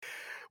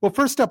Well,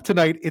 first up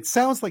tonight, it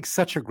sounds like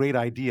such a great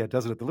idea,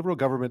 doesn't it? The Liberal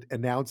government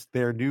announced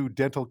their new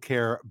dental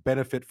care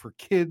benefit for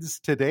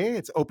kids today.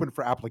 It's open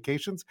for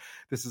applications.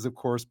 This is, of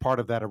course, part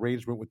of that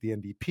arrangement with the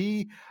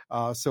NDP.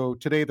 So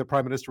today, the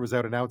Prime Minister was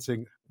out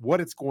announcing what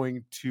it's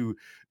going to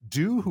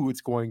do, who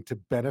it's going to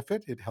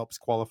benefit. It helps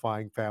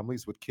qualifying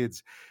families with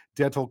kids'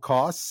 dental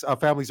costs.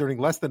 Families earning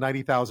less than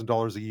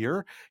 $90,000 a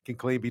year can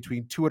claim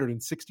between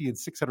 $260 and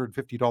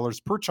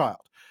 $650 per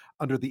child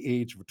under the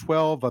age of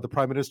 12. The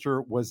Prime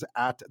Minister was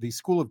at the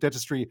School of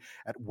Dentistry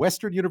at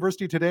Western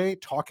University today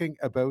talking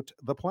about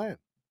the plan.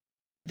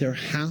 There are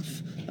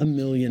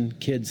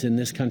 500,000 kids in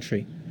this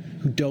country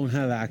who don't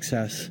have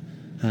access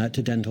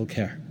to dental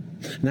care.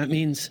 And that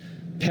means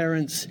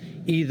parents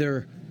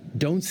either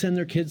don't send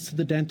their kids to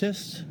the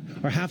dentist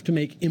or have to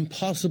make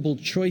impossible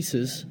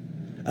choices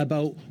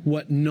about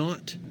what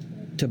not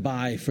to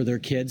buy for their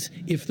kids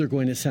if they're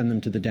going to send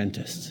them to the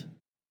dentist.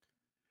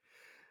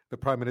 The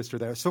Prime Minister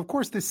there. So, of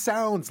course, this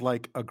sounds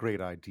like a great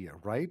idea,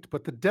 right?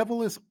 But the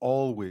devil is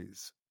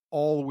always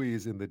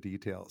in the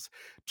details.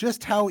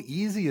 Just how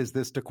easy is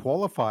this to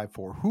qualify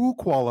for? Who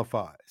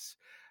qualifies?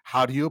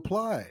 How do you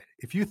apply?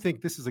 If you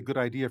think this is a good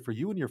idea for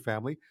you and your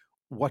family,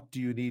 what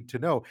do you need to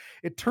know?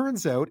 It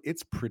turns out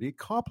it's pretty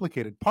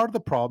complicated. Part of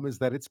the problem is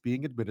that it's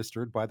being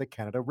administered by the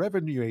Canada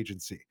Revenue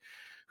Agency,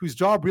 whose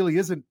job really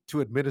isn't to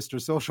administer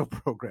social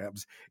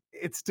programs.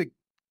 It's to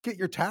get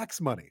your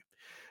tax money.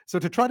 So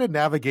to try to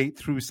navigate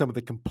through some of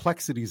the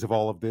complexities of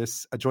all of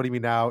this, joining me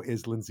now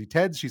is Lindsay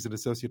Tedds. She's an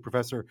associate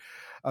professor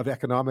of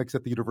economics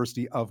at the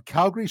University of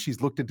Calgary.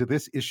 She's looked into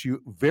this issue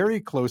very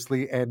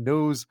closely and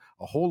knows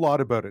a whole lot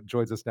about it.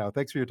 Joins us now.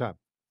 Thanks for your time.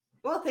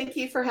 Well, thank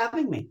you for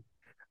having me.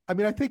 I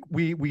mean, I think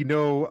we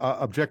know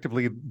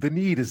objectively the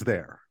need is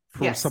there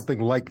for something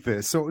like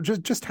this. So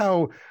just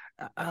how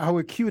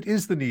acute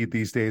is the need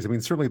these days? I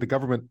mean, certainly the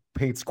government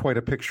paints quite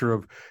a picture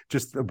of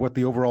just what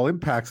the overall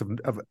impacts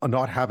of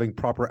not having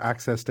proper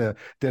access to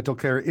dental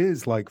care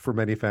is like for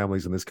many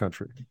families in this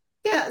country.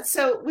 Yeah,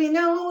 so we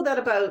know that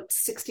about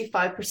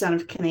 65%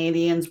 of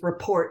Canadians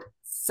report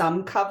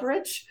some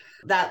coverage.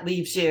 That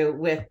leaves you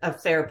with a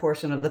fair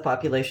portion of the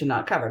population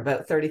not covered,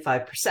 about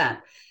 35%.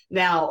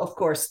 Now, of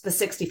course, the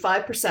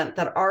 65%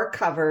 that are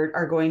covered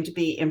are going to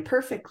be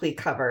imperfectly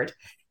covered.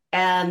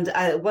 And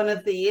one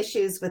of the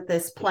issues with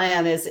this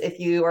plan is if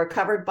you are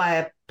covered by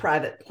a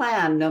private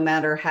plan, no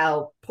matter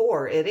how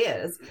poor it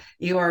is,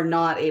 you are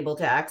not able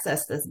to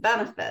access this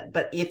benefit.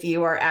 But if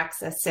you are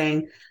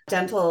accessing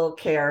dental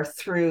care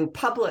through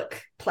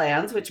public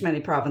plans, which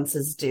many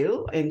provinces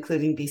do,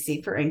 including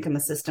BC for income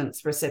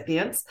assistance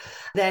recipients,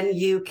 then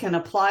you can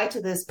apply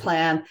to this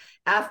plan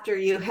after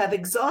you have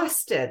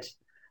exhausted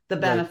the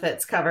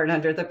benefits covered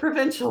under the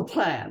provincial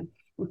plan.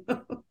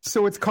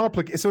 So it's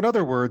complicated. So in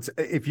other words,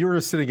 if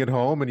you're sitting at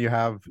home and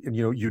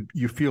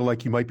you feel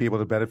like you might be able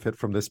to benefit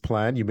from this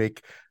plan, you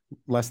make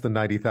less than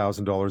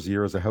 $90,000 a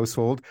year as a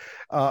household,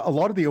 a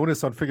lot of the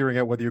onus on figuring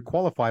out whether you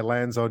qualify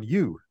lands on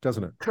you,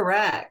 doesn't it?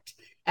 Correct.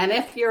 And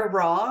if you're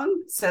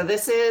wrong, so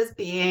this is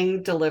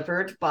being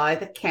delivered by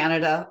the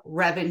Canada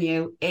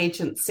Revenue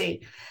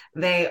Agency.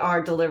 They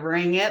are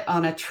delivering it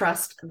on a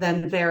trust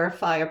then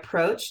verify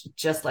approach,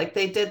 just like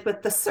they did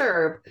with the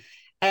CERB.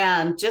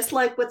 And just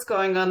like what's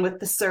going on with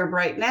the CERB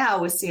right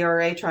now, with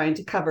CRA trying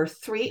to cover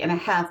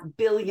 $3.5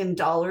 billion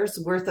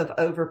worth of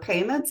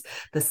overpayments,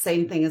 the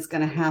same thing is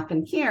going to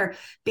happen here,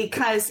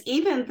 because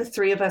even the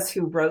three of us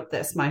who wrote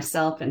this,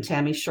 myself and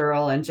Tammy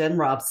Sherrill and Jen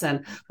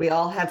Robson, we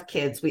all have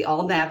kids. We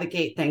all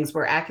navigate things.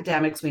 We're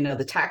academics. We know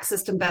the tax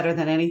system better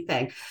than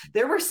anything.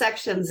 There were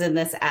sections in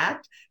this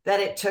act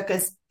that it took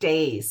us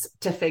days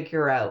to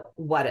figure out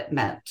what it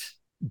meant.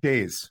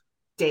 Days.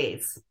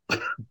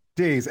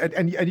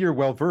 And you're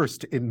well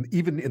versed in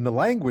even in the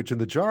language and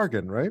the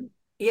jargon, right?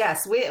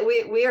 Yes,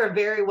 we are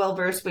very well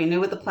versed. We knew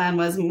what the plan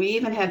was, and we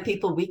even had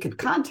people we could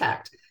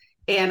contact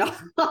in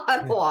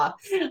Ottawa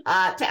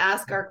to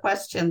ask our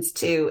questions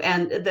to.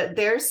 And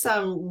there's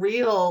some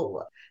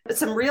real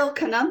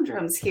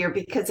conundrums here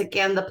because,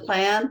 again, the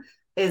plan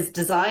is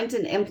designed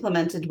and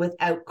implemented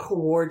without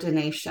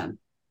coordination.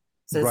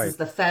 So this is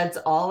the feds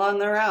all on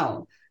their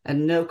own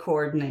and no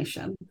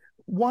coordination.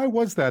 Why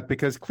was that?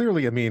 Because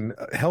clearly, I mean,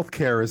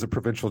 healthcare is a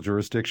provincial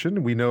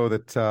jurisdiction. We know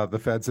that the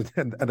feds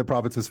and the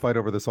provinces fight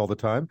over this all the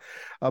time.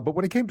 But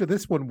when it came to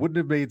this one, wouldn't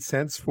it have made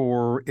sense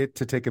for it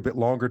to take a bit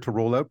longer to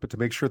roll out, but to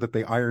make sure that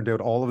they ironed out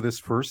all of this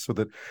first so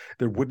that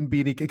there wouldn't be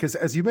any, because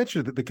as you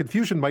mentioned, the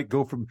confusion might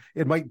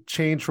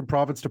change from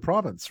province to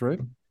province, right?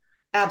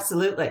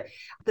 Absolutely.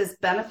 This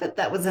benefit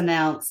that was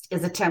announced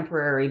is a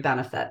temporary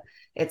benefit.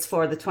 It's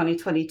for the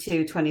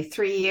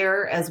 2022-23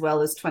 year as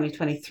well as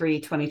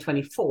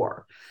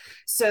 2023-2024.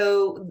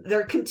 So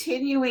they're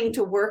continuing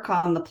to work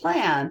on the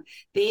plan.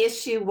 The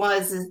issue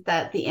is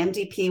that the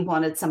NDP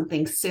wanted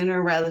something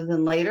sooner rather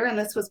than later, and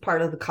this was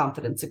part of the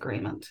confidence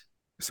agreement.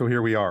 So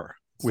here we are.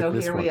 We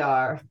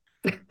are.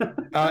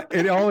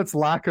 In all its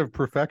lack of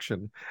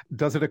perfection,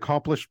 does it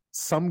accomplish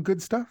some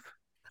good stuff?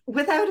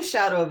 Without a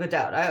shadow of a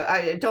doubt.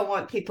 I don't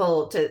want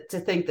people to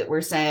think that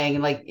we're saying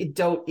like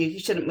you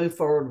shouldn't move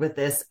forward with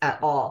this at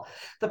all.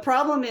 The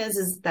problem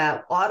is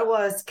that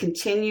Ottawa is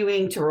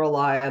continuing to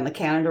rely on the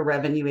Canada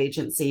Revenue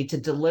Agency to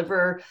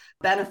deliver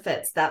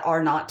benefits that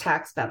are not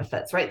tax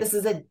benefits, right? This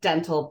is a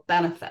dental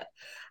benefit.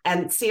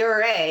 And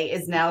CRA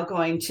is now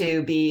going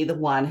to be the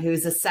one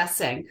who's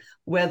assessing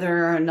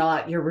whether or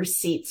not your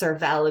receipts are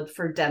valid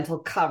for dental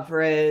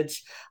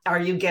coverage. Are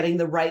you getting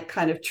the right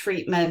kind of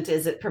treatment?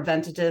 Is it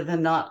preventative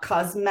and not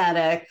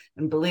cosmetic?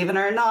 And believe it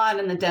or not,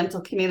 in the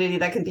dental community,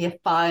 that can be a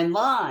fine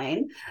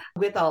line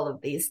with all of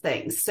these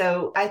things.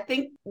 So I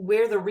think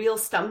where the real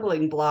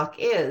stumbling block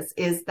is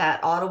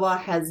that Ottawa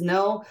has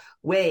no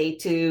way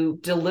to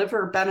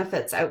deliver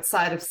benefits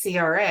outside of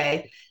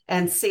CRA,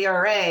 and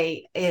CRA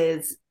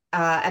is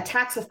a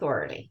tax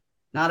authority,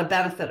 not a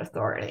benefit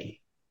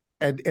authority.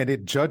 And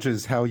it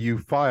judges how you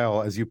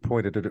file, as you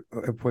pointed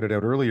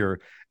out earlier.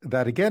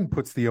 That again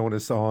puts the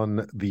onus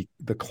on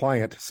the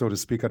client, so to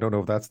speak. I don't know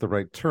if that's the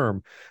right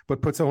term,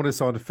 but puts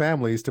onus on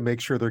families to make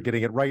sure they're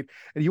getting it right.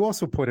 And you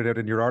also pointed out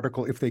in your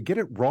article, if they get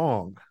it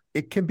wrong,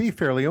 it can be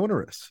fairly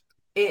onerous.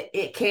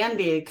 It can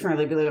be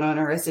currently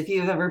onerous. If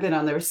you've ever been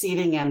on the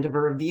receiving end of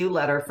a review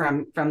letter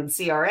from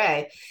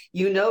CRA,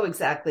 you know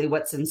exactly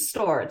what's in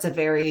store. It's a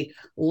very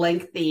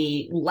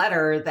lengthy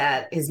letter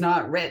that is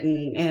not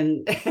written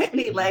in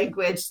any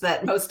language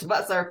that most of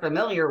us are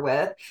familiar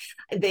with.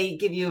 They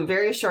give you a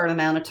very short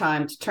amount of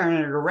time to turn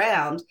it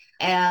around.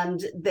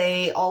 And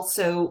they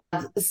also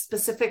have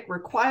specific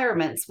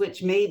requirements,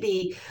 which may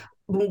be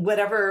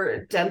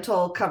whatever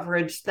dental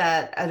coverage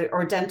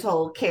or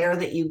dental care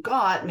that you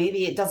got,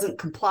 maybe it doesn't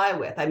comply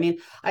with. I mean,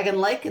 I can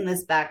liken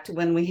this back to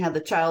when we had the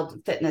child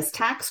fitness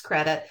tax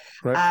credit.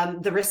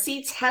 Right. The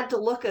receipts had to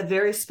look a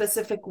very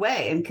specific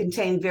way and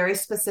contain very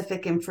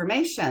specific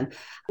information.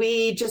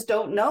 We just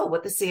don't know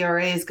what the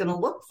CRA is going to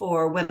look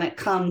for when it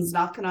comes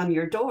knocking on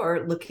your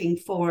door looking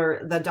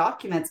for the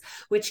documents,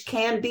 which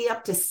can be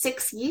up to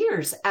 6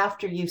 years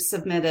after you've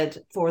submitted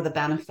for the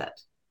benefit.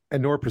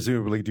 And nor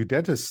presumably do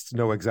dentists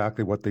know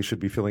exactly what they should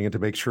be filling in to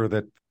make sure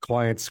that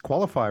clients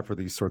qualify for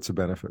these sorts of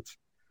benefits.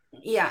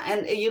 Yeah,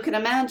 and you can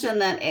imagine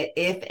that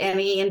if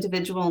any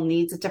individual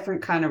needs a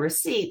different kind of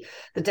receipt,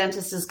 the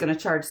dentist is going to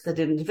charge the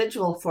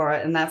individual for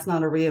it, and that's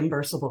not a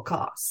reimbursable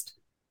cost.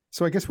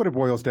 So I guess what it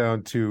boils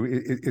down to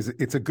is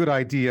it's a good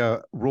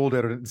idea rolled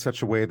out in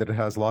such a way that it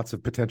has lots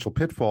of potential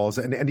pitfalls.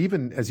 And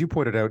even, as you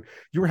pointed out,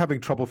 you were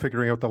having trouble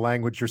figuring out the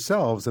language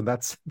yourselves, and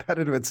that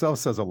in of itself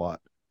says a lot.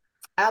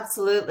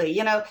 Absolutely.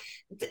 You know,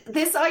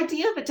 this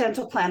idea of a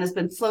dental plan has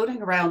been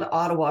floating around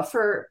Ottawa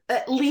for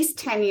at least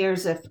 10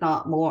 years, if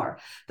not more.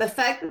 The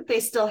fact that they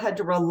still had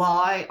to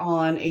rely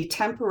on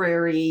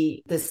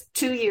this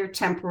 2-year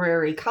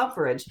temporary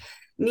coverage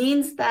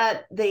means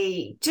that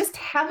they just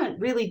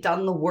haven't really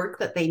done the work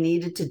that they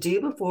needed to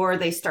do before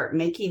they start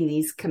making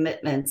these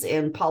commitments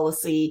in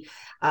policy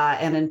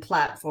and in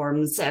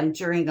platforms and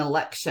during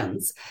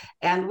elections.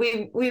 And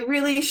we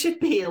really should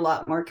be a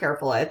lot more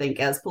careful, I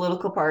think, as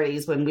political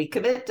parties. When we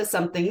commit to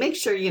something, make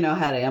sure you know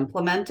how to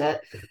implement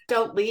it.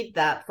 Don't leave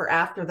that for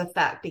after the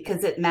fact,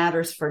 because it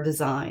matters for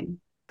design.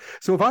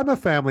 So if I'm a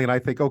family and I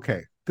think,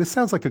 okay, this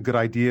sounds like a good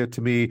idea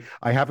to me.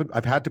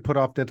 I've had to put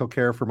off dental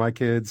care for my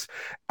kids.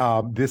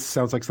 This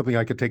sounds like something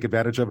I could take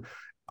advantage of.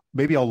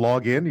 Maybe I'll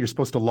log in. You're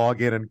supposed to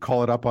log in and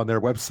call it up on their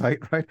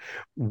website, right?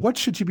 What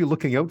should you be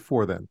looking out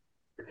for then?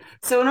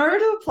 So in order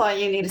to apply,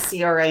 you need a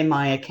CRA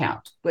My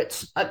account,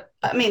 which,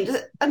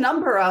 a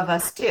number of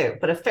us do,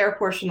 but a fair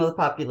portion of the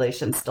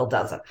population still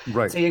doesn't.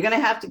 Right. So you're going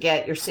to have to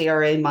get your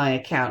CRA My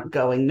account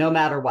going no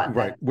matter what.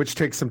 Right, which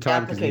takes some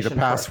time because you need a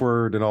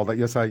password and all that.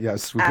 Yes.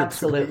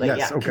 Absolutely, yes.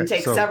 Yeah. Okay. It can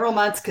take several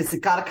months because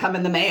it's got to come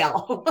in the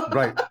mail.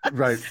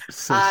 Right.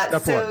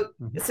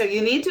 So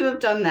you need to have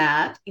done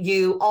that.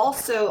 You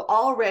also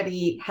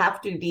already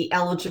have to be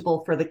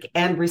eligible for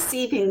and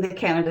receiving the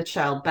Canada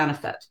Child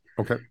Benefit.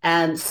 Okay.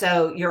 And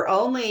so you're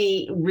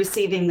only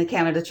receiving the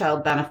Canada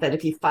Child Benefit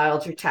if you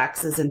filed your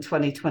taxes in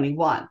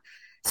 2021.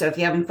 So if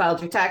you haven't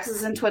filed your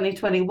taxes in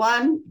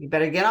 2021, you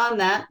better get on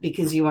that,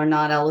 because you are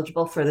not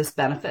eligible for this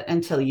benefit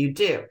until you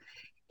do.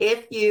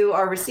 If you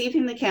are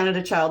receiving the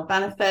Canada Child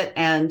Benefit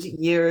and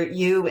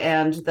you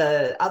and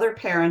the other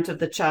parent of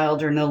the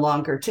child are no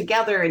longer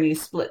together and you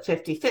split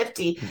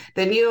 50-50,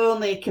 then you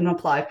only can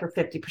apply for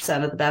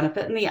 50% of the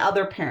benefit and the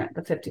other parent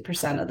the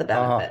 50% of the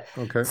benefit.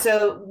 Okay.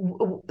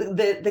 So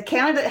the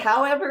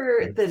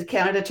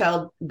Canada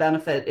Child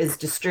Benefit is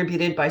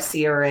distributed by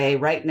CRA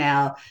right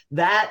now.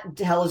 That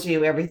tells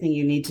you everything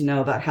you need to know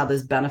about how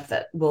this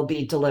benefit will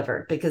be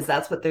delivered, because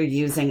that's what they're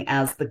using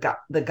as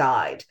the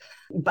guide.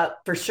 But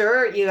for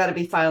sure, you got to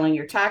be filing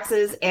your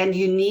taxes, and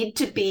you need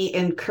to be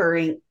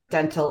incurring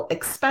dental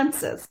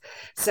expenses.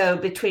 So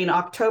between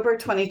October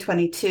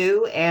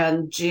 2022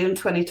 and June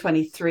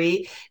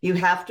 2023, you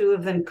have to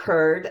have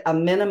incurred a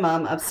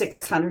minimum of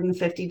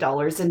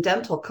 $650 in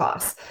dental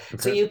costs.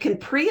 Okay. So you can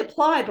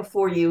pre-apply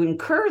before you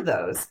incur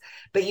those,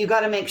 but you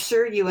got to make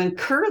sure you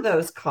incur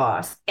those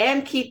costs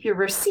and keep your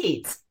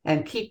receipts,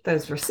 and keep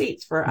those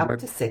receipts for up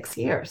to 6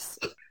 years.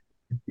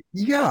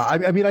 Yeah,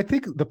 I mean, I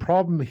think the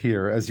problem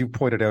here, as you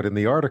pointed out in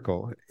the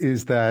article,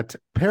 is that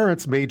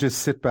parents may just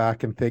sit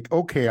back and think,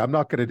 okay, I'm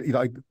not going to,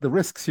 like, the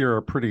risks here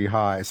are pretty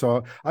high,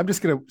 so I'm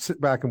just going to sit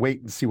back and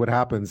wait and see what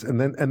happens, and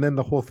then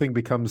the whole thing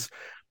becomes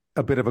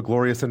a bit of a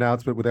glorious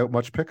announcement without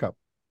much pickup.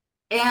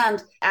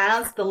 And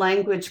as the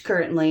language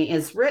currently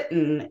is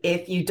written,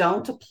 if you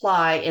don't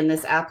apply in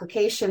this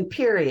application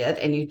period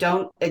and you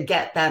don't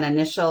get that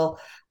initial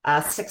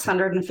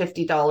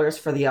 $650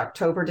 for the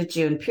October to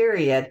June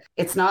period,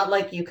 it's not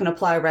like you can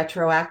apply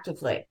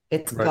retroactively.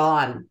 It's Right.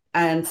 gone.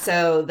 And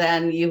so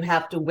then you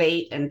have to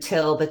wait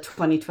until the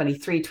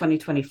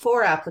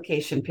 2023-2024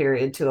 application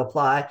period to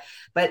apply.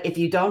 But if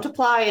you don't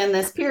apply in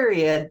this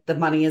period, the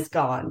money is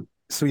gone.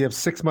 So you have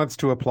 6 months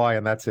to apply,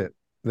 and that's it.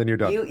 Then you're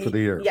done for the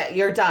year. Yeah,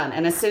 you're done.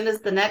 And as soon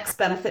as the next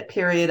benefit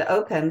period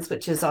opens,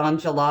 which is on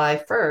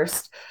July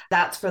 1st,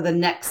 that's for the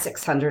next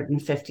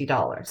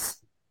 $650.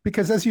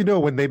 Because as you know,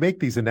 when they make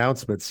these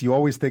announcements, you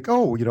always think,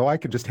 oh, I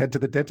can just head to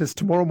the dentist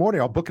tomorrow morning.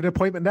 I'll book an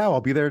appointment now.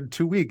 I'll be there in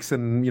 2 weeks.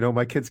 And,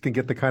 my kids can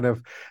get the kind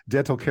of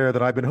dental care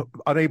that I've been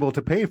unable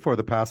to pay for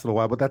the past little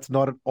while. But that's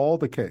not at all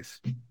the case.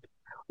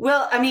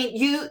 Well, I mean,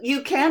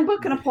 you can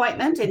book an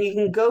appointment and you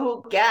can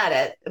go get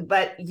it,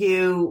 but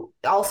you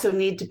also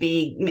need to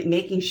be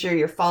making sure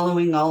you're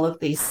following all of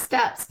these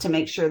steps to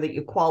make sure that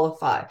you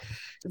qualify.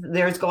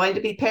 There's going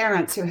to be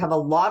parents who have a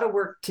lot of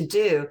work to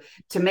do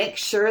to make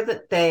sure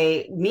that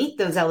they meet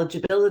those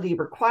eligibility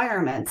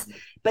requirements.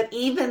 But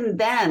even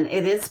then,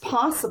 it is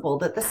possible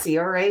that the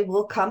CRA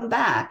will come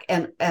back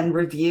and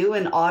review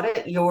and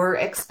audit your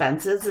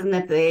expenses. And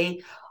if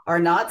they are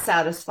not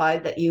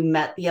satisfied that you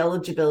met the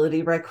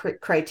eligibility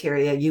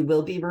criteria, you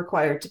will be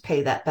required to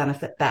pay that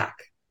benefit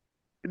back.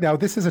 Now,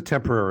 this is a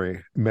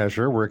temporary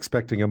measure. We're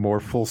expecting a more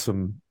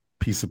fulsome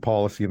piece of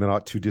policy in the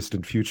not too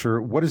distant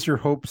future. What is your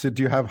hopes?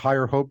 Do you have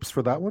higher hopes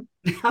for that one?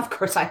 Of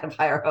course, I have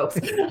higher hopes.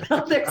 You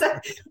have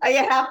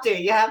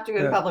to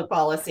in public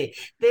policy.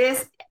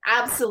 This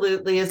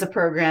absolutely is a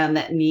program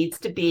that needs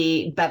to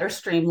be better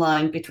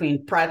streamlined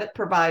between private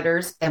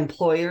providers,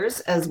 employers,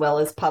 as well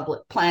as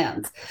public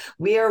plans.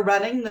 We are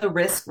running the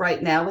risk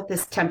right now with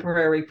this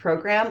temporary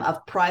program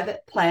of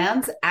private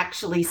plans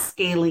actually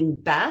scaling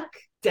back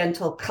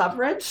dental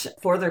coverage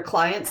for their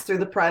clients through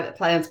the private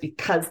plans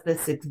because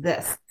this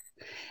exists.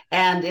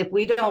 And if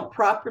we don't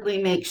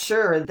properly make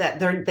sure that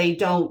they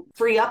don't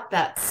free up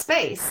that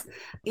space,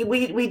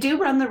 we do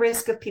run the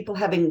risk of people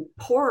having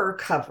poorer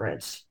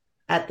coverage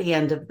at the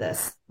end of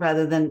this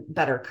rather than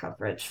better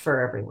coverage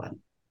for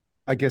everyone.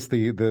 I guess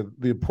the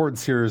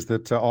importance here is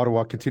that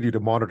Ottawa continue to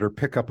monitor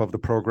pickup of the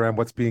program,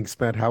 what's being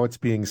spent, how it's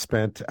being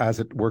spent as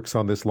it works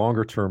on this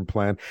longer term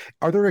plan.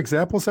 Are there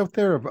examples out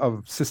there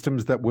of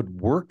systems that would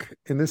work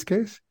in this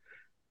case?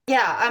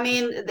 Yeah, I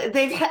mean,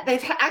 they've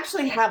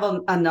actually have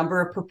a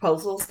number of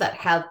proposals that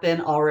have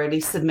been already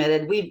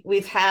submitted.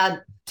 We've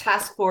had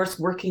task force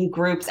working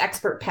groups,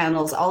 expert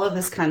panels, all of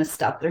this kind of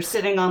stuff. They're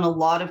sitting on a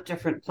lot of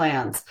different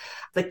plans.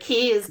 The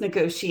key is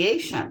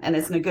negotiation, and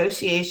it's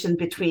negotiation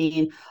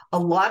between a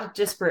lot of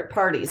disparate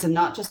parties and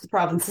not just the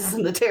provinces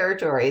and the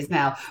territories.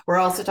 Now, we're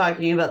also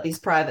talking about these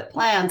private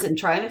plans and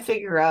trying to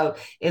figure out,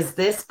 is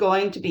this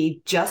going to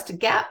be just a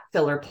gap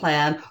filler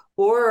plan,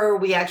 or are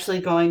we actually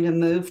going to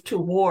move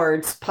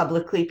towards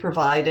publicly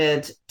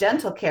provided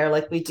dental care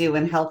like we do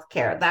in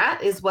healthcare?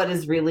 That is what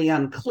is really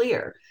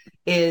unclear,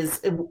 is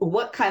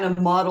what kind of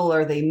model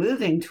are they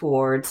moving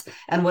towards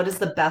and what is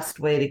the best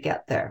way to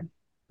get there?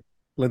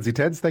 Lindsay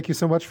Tedds, thank you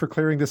so much for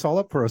clearing this all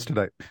up for us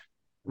tonight.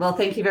 Well,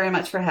 thank you very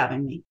much for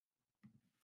having me.